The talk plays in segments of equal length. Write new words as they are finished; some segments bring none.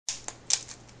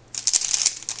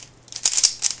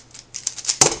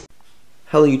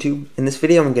Hello YouTube, in this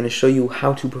video I'm going to show you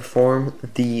how to perform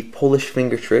the Polish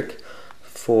finger trick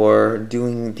for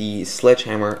doing the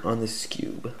sledgehammer on the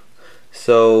Skewb.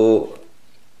 So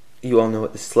you all know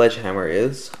what the sledgehammer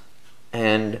is,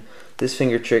 and this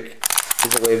finger trick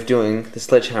is a way of doing the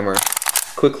sledgehammer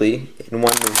quickly in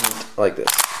one movement like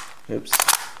this. Oops.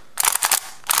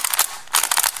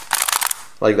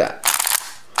 Like that.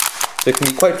 So it can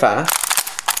be quite fast.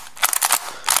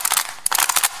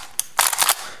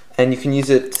 And you can use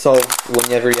it to solve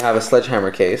whenever you have a sledgehammer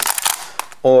case,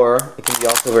 or it can be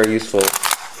also very useful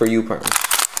for U-perms.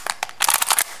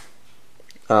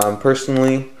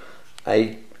 Personally,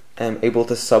 I am able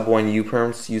to sub one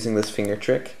U-perms using this finger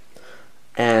trick,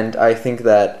 and I think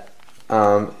that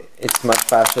it's much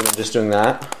faster than just doing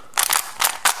that,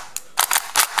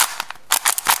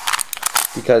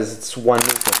 because it's one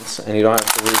movement and you don't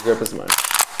have to re-grip as much.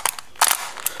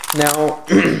 Now,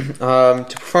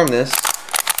 to perform this,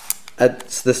 at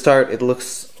the start it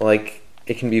looks like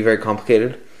it can be very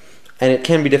complicated, and it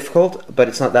can be difficult, but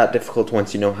it's not that difficult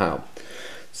once you know how.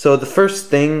 So the first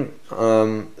thing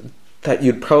that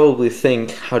you'd probably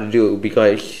think how to do it would be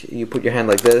like, you put your hand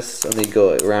like this, and then you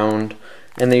go around,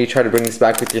 and then you try to bring this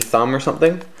back with your thumb or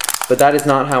something. But that is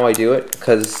not how I do it,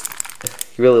 because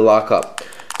you really lock up.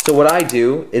 So what I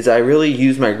do is I really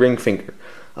use my ring finger.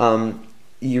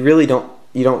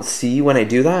 You don't see when I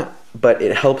do that, but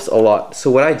it helps a lot. So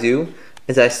what I do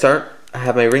is I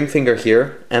have my ring finger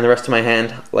here and the rest of my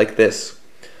hand like this.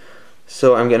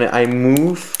 So I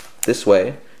move this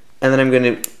way, and then I'm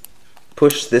gonna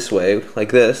push this way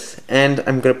like this, and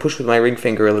I'm gonna push with my ring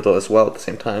finger a little as well at the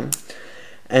same time.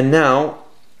 And now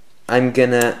I'm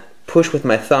gonna push with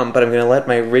my thumb, but I'm gonna let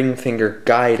my ring finger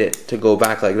guide it to go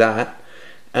back like that.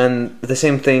 And the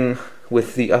same thing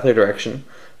with the other direction.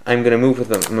 I'm gonna move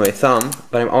with my thumb,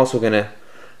 but I'm also gonna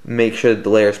make sure that the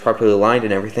layer is properly aligned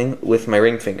and everything with my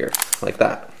ring finger, like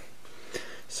that.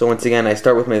 So once again, I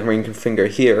start with my ring finger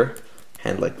here,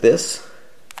 hand like this,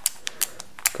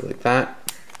 go like that,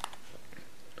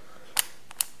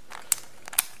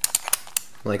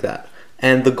 like that.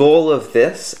 And the goal of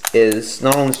this is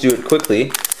not only to do it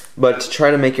quickly, but to try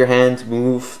to make your hands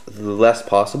move the less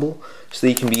possible, so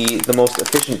that you can be the most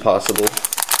efficient possible,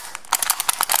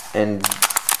 and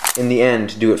in the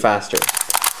end, do it faster.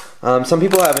 Some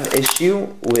people have an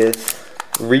issue with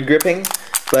re-gripping,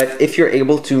 but if you're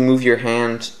able to move your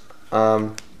hand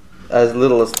as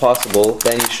little as possible,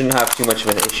 then you shouldn't have too much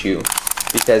of an issue,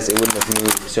 because it wouldn't have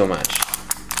moved so much.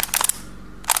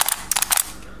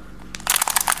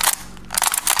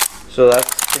 So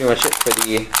that's pretty much it for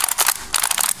the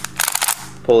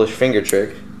Polish finger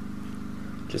trick.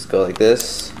 Just go like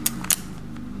this.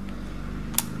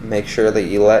 Make sure that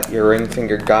you let your ring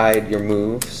finger guide your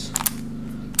moves,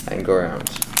 and go around.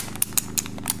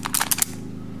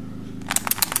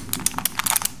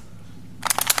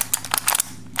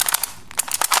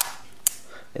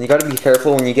 And you gotta be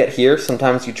careful when you get here.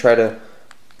 Sometimes you try to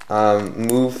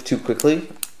move too quickly,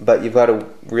 but you've got to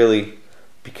really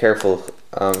be careful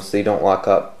so you don't lock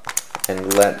up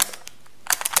and let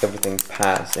everything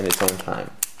pass in its own time.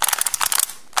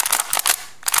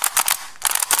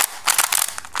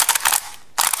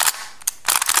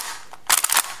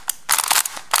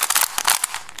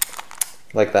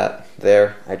 Like that.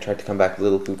 There, I tried to come back a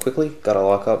little too quickly, gotta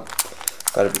lock up,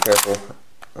 gotta be careful.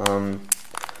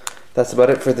 That's about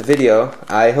it for the video.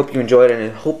 I hope you enjoyed it, and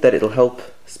I hope that it'll help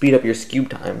speed up your Skewb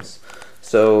times.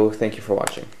 So, thank you for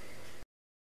watching.